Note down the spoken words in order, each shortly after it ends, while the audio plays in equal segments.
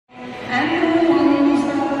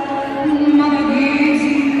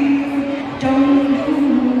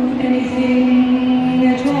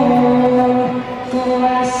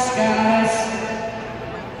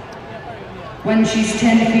she's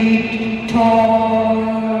 10 feet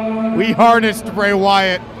tall. We harnessed Bray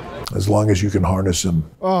Wyatt. As long as you can harness him.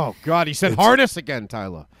 Oh, God, he said harness again,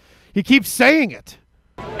 Tyler. He keeps saying it.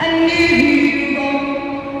 And you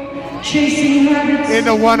go chasing rabbits.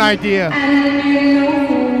 Into one idea. And you know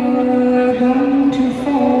you're going too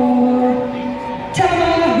far.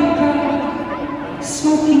 Hookah,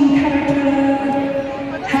 smoking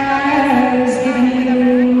caterpillar has given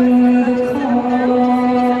you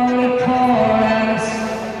the chorus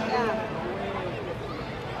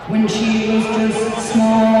when she was just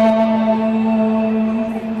small.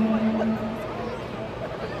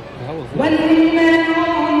 When men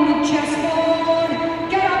on the chessboard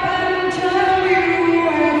get up and tell you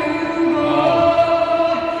where to go,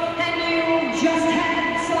 and you just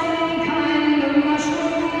had some kind of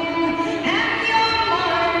mushroom, and your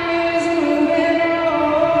mind is moving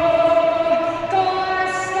low.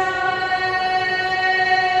 Gorgeous,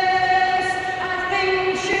 I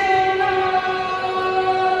think she'll know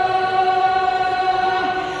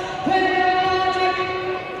when logic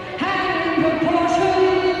and proportion.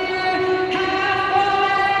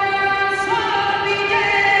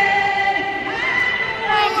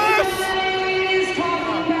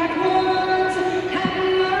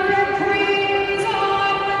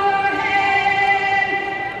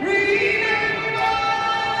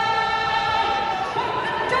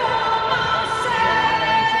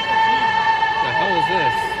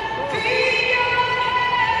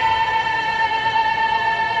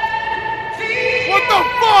 What the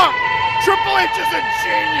fuck? Triple H is a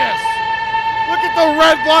genius. Look at the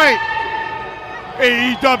red light.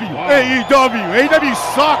 AEW, wow. AEW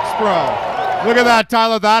sucks, bro. Look at that,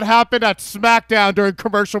 Tyler. That happened at SmackDown during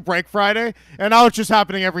commercial break Friday, and now it's just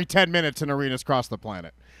happening every 10 minutes in arenas across the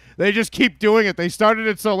planet. They just keep doing it. They started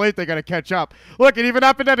it so late, they got to catch up. Look, it even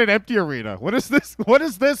happened at an empty arena. What is this? What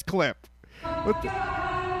is this clip?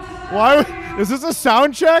 Why? Is this a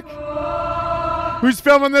sound check? Who's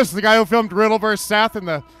filming this? The guy who filmed Riddle vs. Seth in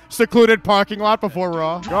the secluded parking lot before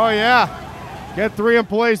Raw. Oh, yeah. Get 3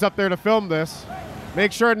 employees up there to film this.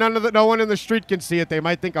 Make sure no one in the street can see it. They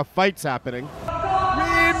might think a fight's happening.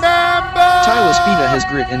 Remember! TylaSpida has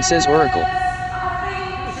grit and says Oracle.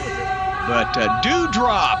 But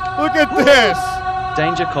Dewdrop! Look at this!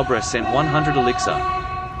 Danger Cobra sent 100 elixir.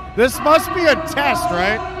 This must be a test,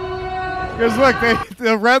 right? Because look,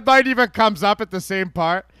 the red light even comes up at the same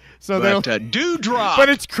part. So but Dewdrop! But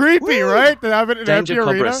it's creepy, right? To have it in Danger empty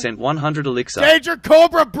Cobra arena. sent 100 elixir. Danger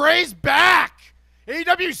Cobra, Bray's back!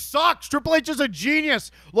 AEW sucks. Triple H is a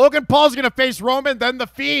genius. Logan Paul's gonna face Roman, then The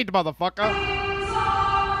Fiend, motherfucker.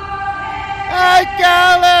 Hey,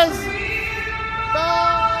 Gallus!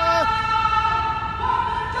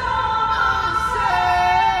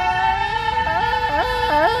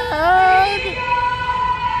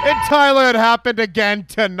 And Tyler, it happened again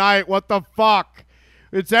tonight. What the fuck?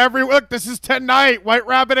 It's every look. This is tonight. White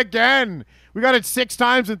Rabbit again. We got it 6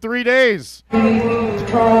 times in 3 days. People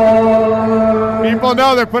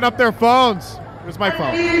know they're putting up their phones. Where's my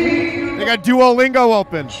phone? They got Duolingo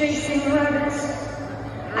open.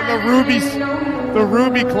 I'm in the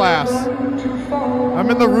Ruby class. I'm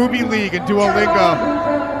in the Ruby League in Duolingo.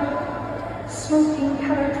 Smoking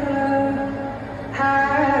caterpillar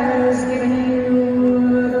has given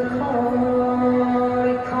you the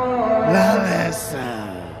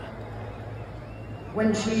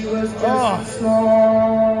when she was just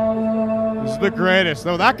small. This is the greatest.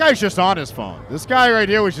 No, that guy's just on his phone. This guy right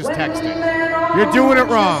here was just texting. You're doing it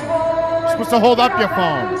wrong. You're supposed to hold up your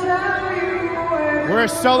phone. We're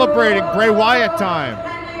celebrating Bray Wyatt time.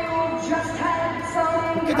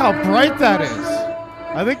 Look at how bright that is.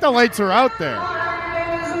 I think the lights are out there.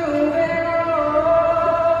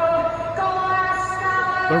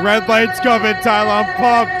 The red light's coming, Tyler. I'm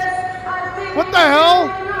pumped. What the hell?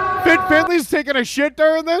 Fit Finley's taking a shit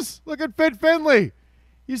during this? Look at Fit Finley.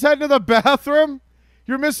 He's heading to the bathroom.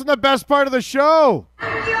 You're missing the best part of the show.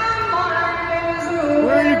 Where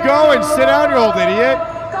are you going? Sit down, you old idiot.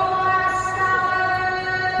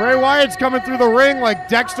 Bray Wyatt's coming through the ring like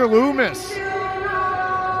Dexter Loomis.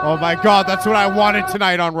 Oh my God, that's what I wanted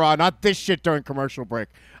tonight on Raw. Not this shit during commercial break.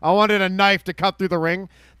 I wanted a knife to cut through the ring,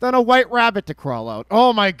 then a white rabbit to crawl out.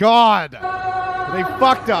 Oh my God. They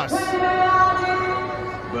fucked us.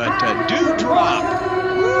 But Dewdrop.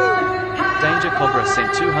 Danger Cobra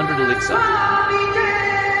sent 200 elixir.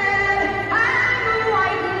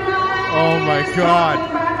 Oh my God.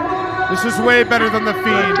 This is way better than The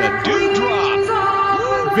Fiend. But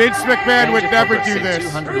Dewdrop. Vince McMahon would never do this.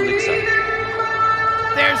 200 elixir.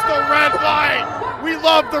 There's the red light. We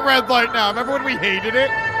love the red light now. Remember when we hated it?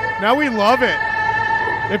 Now we love it.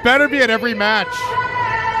 It better be at every match.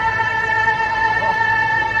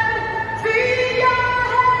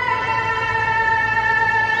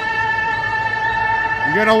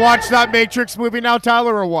 You gonna watch that Matrix movie now,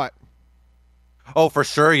 Tyler, or what? Oh, for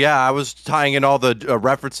sure, yeah. I was tying in all the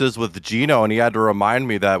references with Gino, and he had to remind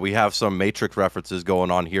me that we have some Matrix references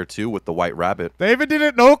going on here, too, with the White Rabbit. They even did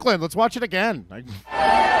it in Oakland. Let's watch it again. This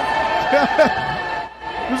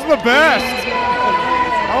is the best.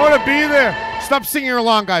 I want to be there. Stop singing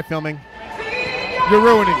along, guy filming. You're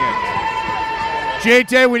ruining it.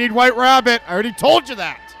 JJ, we need White Rabbit. I already told you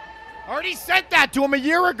that. I already said that to him a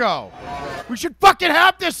year ago. We should fucking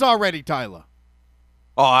have this already, Tyler.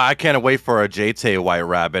 Oh, I can't wait for a JT White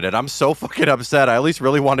Rabbit, and I'm so fucking upset. I at least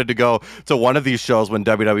really wanted to go to one of these shows when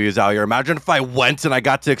WWE is out here. Imagine if I went and I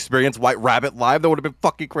got to experience White Rabbit live. That would have been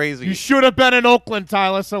fucking crazy. You should have been in Oakland,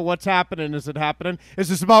 Tyler. So what's happening? Is it happening? Is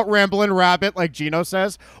this about Ramblin' Rabbit, like Gino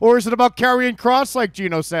says? Or is it about Karrion Kross, like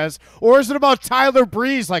Gino says? Or is it about Tyler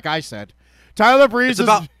Breeze, like I said? Tyler Breeze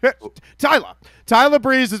Tyler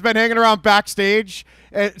Breeze has been hanging around backstage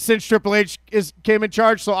since Triple H came in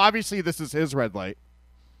charge, so obviously this is his red light.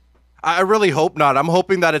 I really hope not. I'm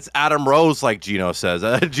hoping that it's Adam Rose, like Gino says.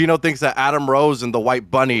 Gino thinks that Adam Rose and the White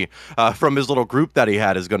Bunny from his little group that he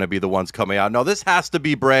had is going to be the ones coming out. No, this has to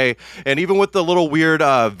be Bray. And even with the little weird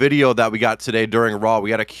video that we got today during Raw, we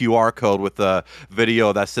had a QR code with a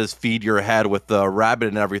video that says feed your head with the rabbit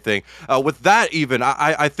and everything. With that even,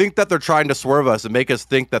 I think that they're trying to swerve us and make us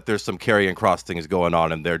think that there's some Karrion Kross things going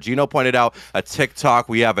on in there. Gino pointed out a TikTok.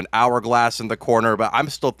 We have an hourglass in the corner, but I'm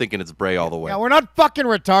still thinking it's Bray all the way. Yeah, we're not fucking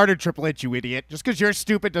retarded, Triple H, you idiot. Just because you're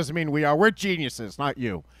stupid doesn't mean we are. We're geniuses, not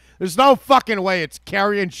you. There's no fucking way it's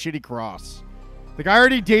Karrion Shitty Kross. The guy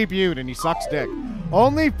already debuted and he sucks dick.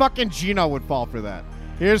 Only fucking Gino would fall for that.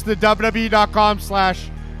 Here's the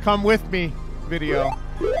WWE.com/come with me video.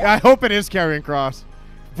 Yeah, I hope it is Karrion Kross.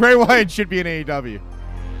 Bray Wyatt should be in AEW.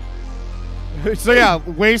 So yeah,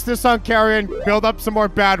 waste this on Karrion, build up some more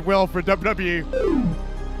bad will for WWE.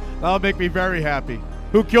 That'll make me very happy.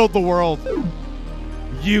 Who killed the world?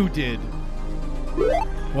 You did.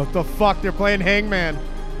 What the fuck? They're playing Hangman.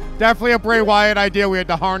 Definitely a Bray Wyatt idea. We had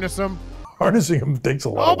to harness him. Harnessing him takes a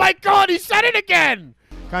lot. Oh my god, he said it again!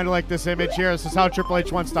 Kind of like this image here. This is how Triple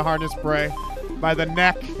H wants to harness Bray. By the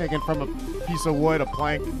neck, hanging from a piece of wood, a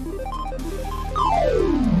plank.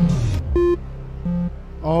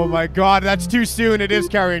 Oh my god, that's too soon. It is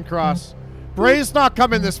Karrion Kross. Bray's not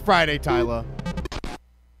coming this Friday, Tyler.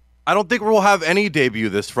 I don't think we'll have any debut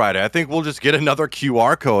this Friday. I think we'll just get another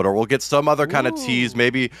QR code or we'll get some other kind of tease,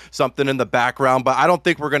 maybe something in the background. But I don't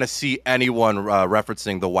think we're going to see anyone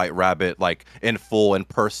referencing the White Rabbit like in full, in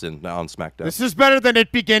person on SmackDown. This is better than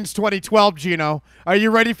It Begins 2012, Gino. Are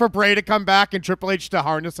you ready for Bray to come back and Triple H to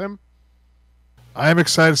harness him? I am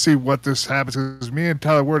excited to see what this happens because me and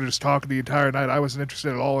Tyler were just talking the entire night. I wasn't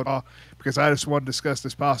interested at all because I just wanted to discuss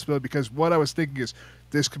this possibility because what I was thinking is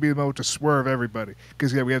this could be the moment to swerve everybody.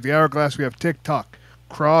 Because yeah, we have the hourglass, we have TikTok.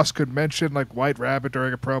 Kross could mention like White Rabbit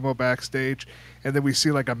during a promo backstage, and then we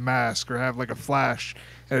see like a mask or have like a flash,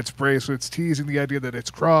 and it's Bray. So it's teasing the idea that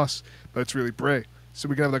it's Kross, but it's really Bray. So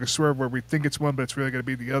we can have like a swerve where we think it's one, but it's really going to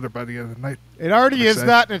be the other by the end of the night. It already is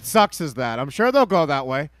that, and it sucks as that. I'm sure they'll go that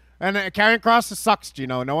way. And Karrion Kross sucks,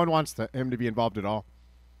 Gino. No one wants him to be involved at all.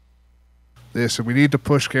 Yeah, so we need to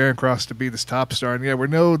push Karrion Kross to be this top star. And yeah, we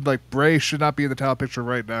know like Bray should not be in the title picture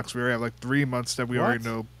right now because we already have like 3 months that we already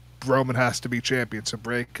know Roman has to be champion. So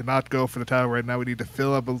Bray cannot go for the title right now. We need to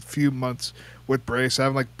fill up a few months with Bray. So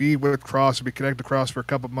have him like be with Kross and be connected to Kross for a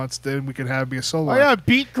couple months. Then we can have him be a solo. Oh yeah,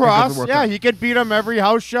 beat Kross. Yeah, he could beat him every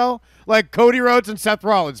house show. Like Cody Rhodes and Seth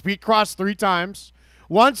Rollins. Beat Kross 3 times.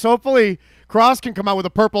 Once, hopefully, Kross can come out with a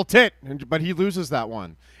purple tit, but he loses that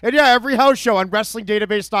one. And yeah, every house show on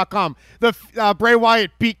WrestlingDatabase.com, the Bray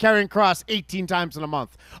Wyatt beat Karrion Kross 18 times in a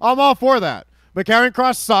month. I'm all for that. But Karrion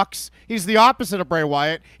Kross sucks. He's the opposite of Bray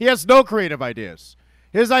Wyatt. He has no creative ideas.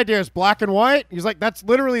 His idea is black and white. He's like, that's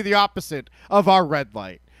literally the opposite of our red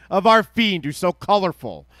light, of our Fiend, who's so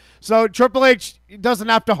colorful. So Triple H doesn't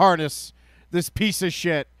have to harness this piece of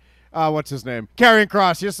shit. What's his name? Karrion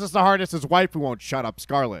Kross. He just has to harness his wife who won't shut up,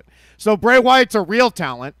 Scarlett. So Bray Wyatt's a real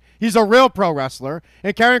talent. He's a real pro wrestler.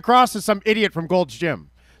 And Karrion Kross is some idiot from Gold's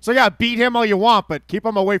Gym. So yeah, beat him all you want, but keep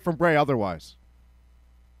him away from Bray otherwise.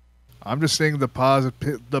 I'm just saying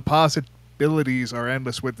the possibilities are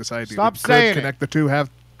endless with this idea. Stop saying connect the two, have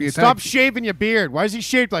be a Stop shaving your beard. Why is he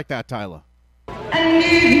shaved like that, Tyler? And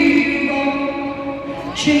here you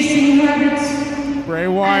go, chasing rabbits. Bray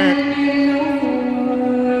Wyatt. And you know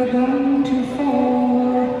we're bound to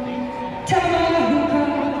fall. Tell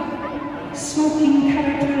hookah, smoking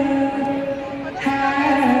caterpillar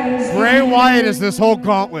has Bray Wyatt is this whole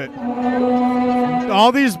gauntlet.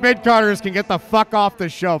 All these mid-carders can get the fuck off the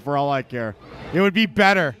show for all I care. It would be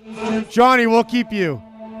better. Johnny, we'll keep you.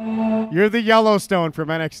 You're the Yellowstone from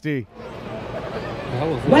NXT.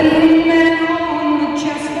 When men on the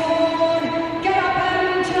chessboard get up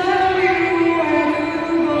and tell you where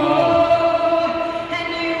to go, and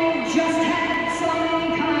you just had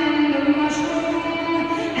some kind of mushroom,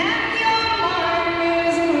 and your mind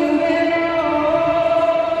is moving low.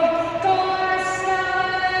 Gorgeous,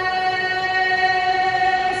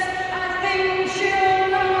 I think she'll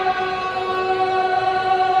know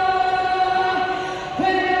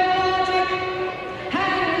when logic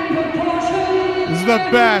and proportion. This is the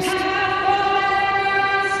best.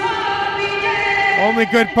 Only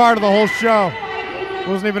good part of the whole show.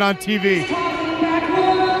 Wasn't even on TV.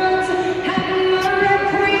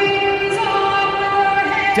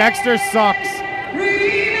 Dexter sucks.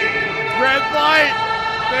 Red light.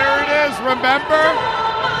 There it is. Remember?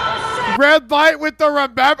 Red light with the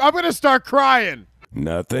remember. I'm going to start crying.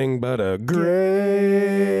 Nothing but a grave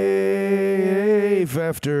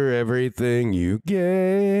after everything you gave.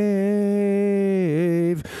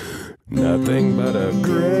 Nothing but a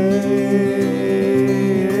grave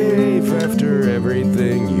after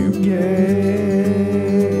everything you gave.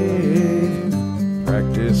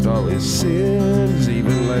 Practiced all his sins,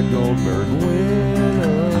 even let Goldberg win.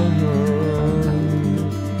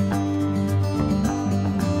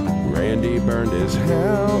 Randy burned his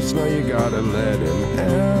house, now you gotta let him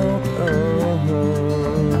out.